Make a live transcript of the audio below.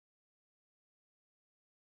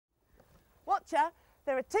Watcher,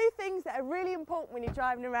 there are two things that are really important when you're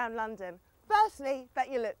driving around London. Firstly,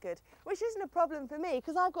 that you look good, which isn't a problem for me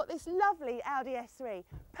because I've got this lovely Audi S3,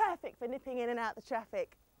 perfect for nipping in and out the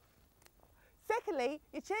traffic. Secondly,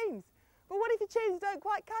 your tunes. But what if your tunes don't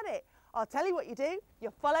quite cut it? I'll tell you what you do,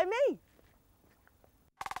 you'll follow me.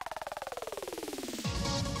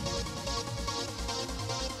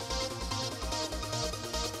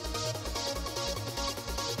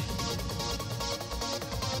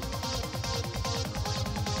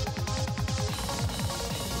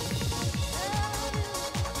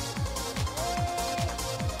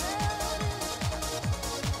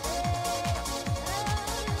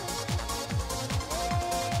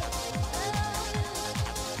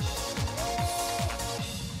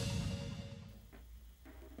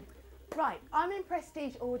 Right, I'm in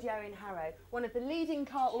Prestige Audio in Harrow, one of the leading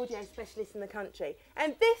car audio specialists in the country.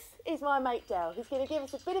 And this is my mate Dale, who's going to give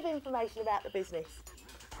us a bit of information about the business.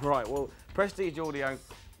 Right, well, Prestige Audio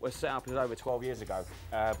was set up over 12 years ago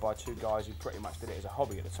by two guys who pretty much did it as a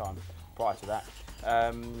hobby at the time prior to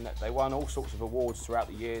that. They won all sorts of awards throughout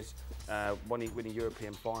the years, winning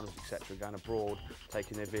European finals, etc., going abroad,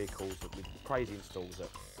 taking their vehicles with crazy installs that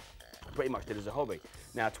pretty much did as a hobby.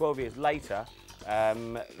 Now, 12 years later,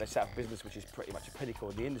 they set up a business which is pretty much a pinnacle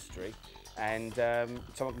in the industry, and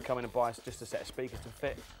someone can come in and buy just a set of speakers to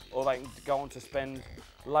fit, or they can go on to spend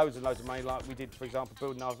loads and loads of money, like we did, for example,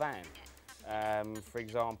 building our van. For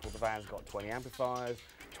example, the van's got 20 amplifiers,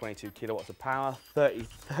 22 kilowatts of power,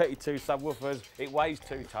 32 subwoofers, it weighs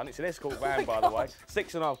 2 tonnes, it's an Escort van, by the way,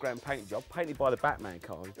 £6.5 grand paint job, painted by the Batman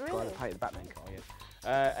car, the guy that painted the Batman car,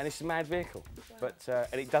 yeah. And it's a mad vehicle, but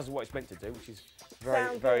and it does what it's meant to do, which is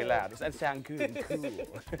very loud. It sounds good and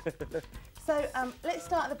cool. So let's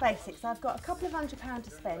start at the basics. I've got a couple of £100 to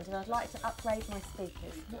spend, and I'd like to upgrade my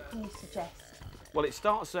speakers. What can you suggest? Well, it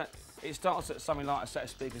starts at something like a set of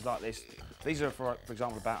speakers like this. These are for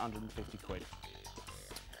example about 150 quid.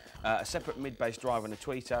 A separate mid-bass driver and a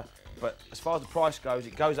tweeter, but as far as the price goes,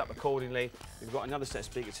 it goes up accordingly. We've got another set of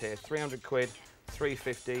speakers here, 300 quid,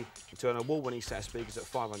 350, to an award-winning set of speakers at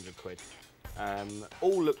 500 quid.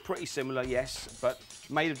 All look pretty similar, yes, but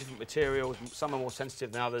made of different materials. Some are more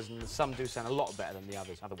sensitive than others, and some do sound a lot better than the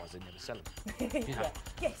others, otherwise they'd never sell them. Yeah.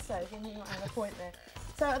 Yes, so you might have a point there.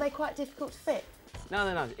 So are they quite difficult to fit?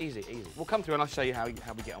 No, easy. We'll come through and I'll show you how we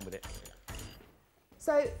get on with it.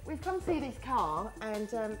 So we've come to see this car, and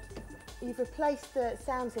you've replaced the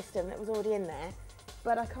sound system that was already in there,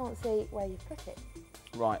 but I can't see where you've put it.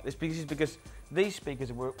 Right, this is because these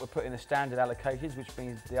speakers were put in the standard allocations, which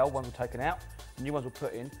means the old ones were taken out, the new ones were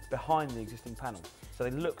put in behind the existing panel. So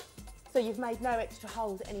they look... So you've made no extra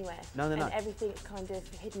holes anywhere? No. And everything's kind of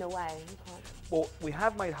hidden away? You can't... Well, we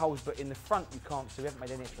have made holes, but in the front you can't, so we haven't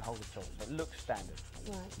made any extra holes at all. So it looks standard,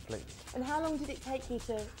 completely. And how long did it take you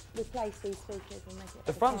to replace these speakers and make it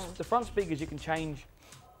the front speakers you can change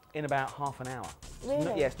in about half an hour.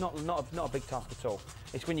 Really? Yeah, it's not a big task at all.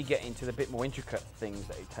 It's when you get into the bit more intricate things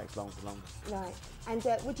that it takes longer. Right. And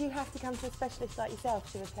would you have to come to a specialist like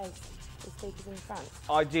yourself to replace the speakers in the front?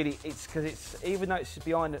 Ideally, it's because even though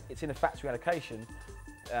it's in a factory allocation,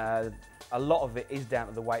 a lot of it is down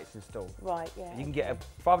to the way it's installed. Right. Yeah. You can get a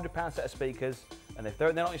 £500 set of speakers, and if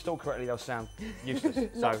they're not installed correctly, they'll sound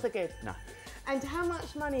useless. Not so good. No. And how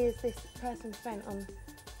much money has this person spent on?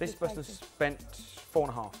 This person spent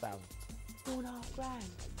 £4,500. £4.5 grand.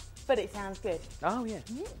 But it sounds good. Oh yeah.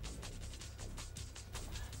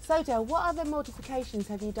 So Dale, what other modifications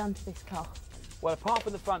have you done to this car? Well, apart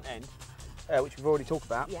from the front end, which we've already talked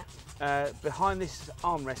about, behind this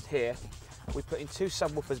armrest here, we put in 2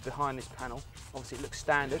 subwoofers behind this panel. Obviously it looks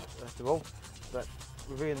standard, first of all, but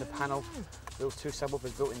reviewing the panel, those 2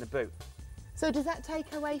 subwoofers built in the boot. So does that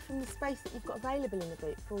take away from the space that you've got available in the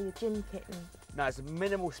boot for all your gym kit? No, it's a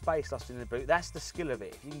minimal space lost in the boot. That's the skill of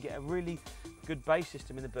it. If you can get a really good bass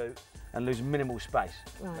system in the boot and lose minimal space,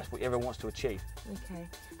 that's what everyone wants to achieve. Okay.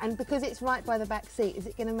 And because it's right by the back seat, is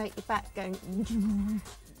it going to make your back go...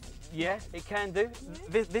 Yeah, it can do.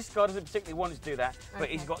 This guy doesn't particularly want it to do that, but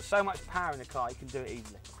he's got so much power in the car, he can do it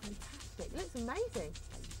easily. Fantastic. It looks amazing.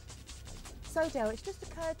 So Dale, it's just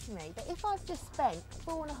occurred to me that if I've just spent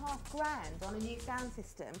 £4.5 grand on a new sound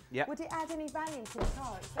system, would it add any value to the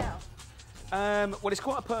car itself? Well, it's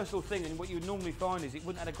quite a personal thing, and what you would normally find is it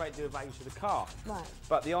wouldn't add a great deal of value to the car. Right.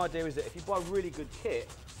 But the idea is that if you buy really good kit,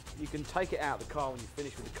 you can take it out of the car when you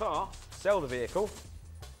finish with the car, sell the vehicle,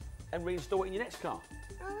 and reinstall it in your next car.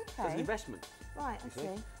 Oh, okay. So it's an investment. Right, I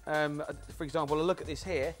see. For example, a look at this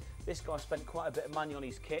here. This guy spent quite a bit of money on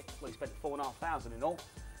his kit. Well, he spent £4,500 in all.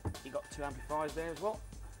 He got 2 amplifiers there as well,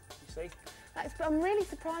 you see. I'm really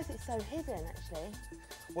surprised it's so hidden, actually.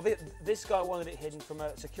 Well, this guy wanted it hidden from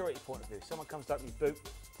a security point of view. Someone comes to open your boot,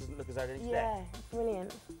 doesn't look as though anything's there. Yeah,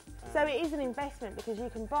 brilliant. So it is an investment because you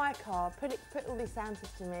can buy a car, put all this sound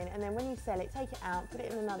system in, and then when you sell it, take it out, put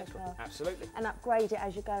it in another car. Absolutely. And upgrade it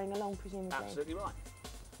as you're going along, presumably. Absolutely right.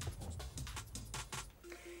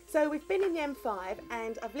 So we've been in the M5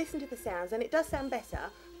 and I've listened to the sounds and it does sound better,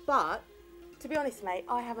 but to be honest, mate,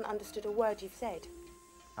 I haven't understood a word you've said.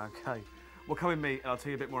 Okay. Well, come with me and I'll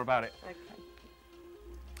tell you a bit more about it. Okay.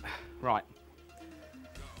 Right.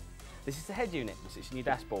 This is the head unit. This is in your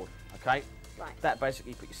dashboard. Okay. Right. That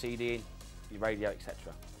basically you put your CD in, your radio, etc.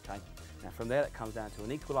 Okay. Now from there, that comes down to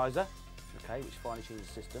an equaliser. Okay, which finely tunes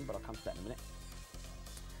the system, but I'll come to that in a minute.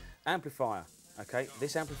 Amplifier. Okay.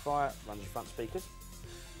 This amplifier runs your front speakers.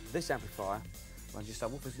 This amplifier runs your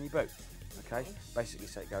subwoofers in your boot. Okay. Basically,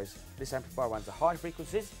 so it goes. This amplifier runs the high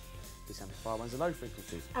frequencies. This amplifier runs the low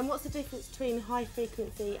frequencies. And what's the difference between high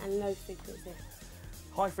frequency and low frequency?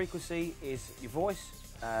 High frequency is your voice.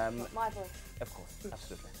 My voice. Of course,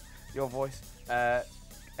 absolutely. Your voice,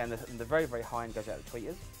 and the very, very high end goes out the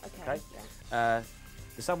tweeters. Okay. Yeah.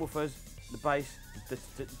 The subwoofers, the bass,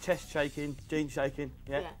 the chest shaking, jeans shaking.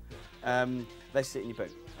 Yeah. They sit in your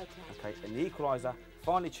boot. Okay. And the equaliser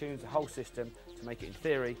finely tunes the whole system to make it, in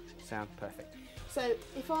theory, sound perfect. So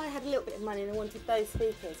if I had a little bit of money and I wanted those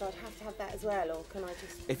speakers, I'd have to have that as well, or can I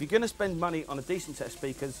just... If you're going to spend money on a decent set of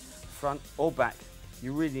speakers, front or back,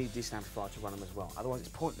 you really need a decent amplifier to run them as well. Otherwise, it's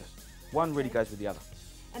pointless. One really goes with the other.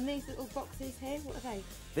 And these little boxes here, what are they?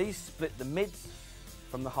 These split the mids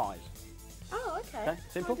from the highs. Oh, okay.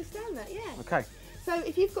 Simple? I understand that, yeah. Okay. So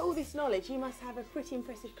if you've got all this knowledge, you must have a pretty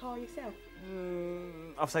impressive car yourself.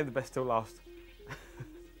 I'll save the best till last.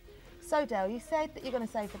 So Dale, you said that you're going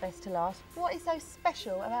to save the best to last. What is so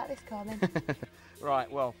special about this car then?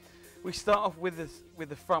 Right, well, we start off with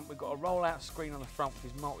the front. We've got a roll-out screen on the front,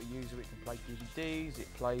 which is multi-user. It can play DVDs,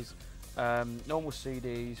 it plays normal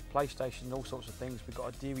CDs, PlayStation, all sorts of things. We've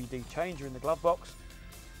got a DVD changer in the glove box.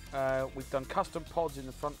 We've done custom pods in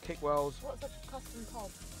the front kickwells. What's a custom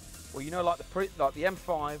pod? Well, you know, like the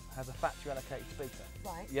M5 has a factory allocated speaker.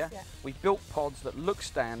 Right. Yeah. We built pods that look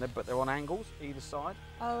standard, but they're on angles either side.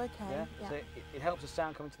 Oh, okay. Yeah. So it helps the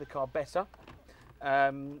sound come into the car better.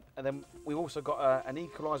 And then we've also got an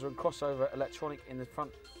equaliser and crossover electronic in the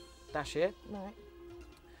front dash here. Right.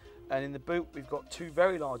 And in the boot, we've got two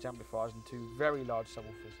very large amplifiers and two very large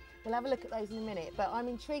subwoofers. We'll have a look at those in a minute, but I'm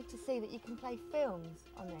intrigued to see that you can play films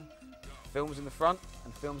on this. Films in the front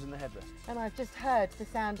and films in the headrest. And I've just heard the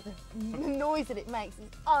sound of the noise that it makes.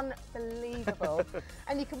 It's unbelievable.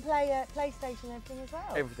 And you can play PlayStation and everything as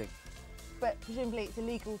well. Everything. But presumably it's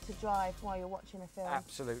illegal to drive while you're watching a film.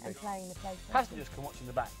 Absolutely. And playing the PlayStation. Passengers can watch in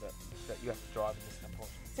the back, but you have to drive and listen,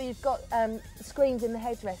 unfortunately. So you've got screens in the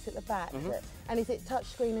headrest at the back, and is it touch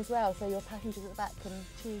screen as well, so your passengers at the back can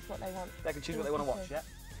choose what they want? They can choose what they want to watch, yeah?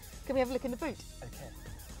 Can we have a look in the boot? Okay.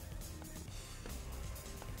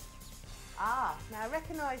 Ah, now I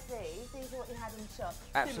recognise these. These are what you had in the shop.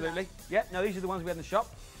 Absolutely. Yeah, no, these are the ones we had in the shop.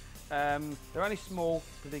 They're only small,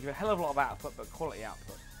 but they give a hell of a lot of output, but quality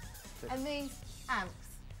output. So and these amps.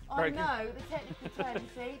 Very I know the technical term, you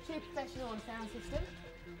see, too professional on sound system.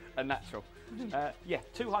 A natural. Yeah,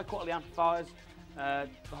 two high quality amplifiers,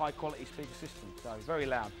 the high quality speaker system, so very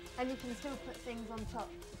loud. And you can still put things on top.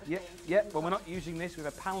 Yeah, yeah, but we're not using this. We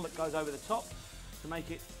have a panel that goes over the top to make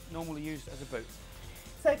it normally used as a boot.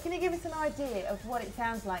 So can you give us an idea of what it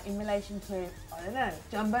sounds like in relation to, I don't know,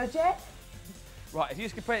 Jumbo Jet? Right, if you're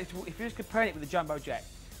just comparing it with the Jumbo Jet,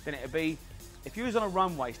 then it would be, if you was on a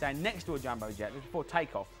runway standing next to a Jumbo Jet just before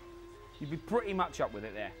takeoff, you'd be pretty much up with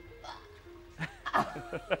it there.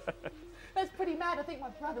 That's pretty mad. I think my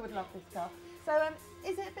brother would love this car. So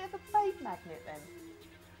is it a bit of a babe magnet then?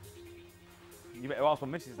 You better ask my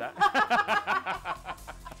missus that.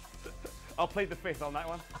 I'll plead the fifth on that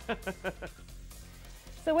one.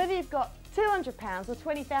 So whether you've got £200 or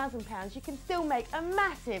 £20,000, you can still make a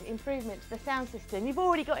massive improvement to the sound system you've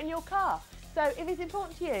already got in your car. So if it's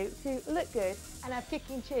important to you to look good and have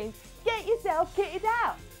kicking tunes, get yourself kitted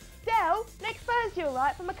out. Del, next Thursday, all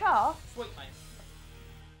right, from a car? Sweet, mate.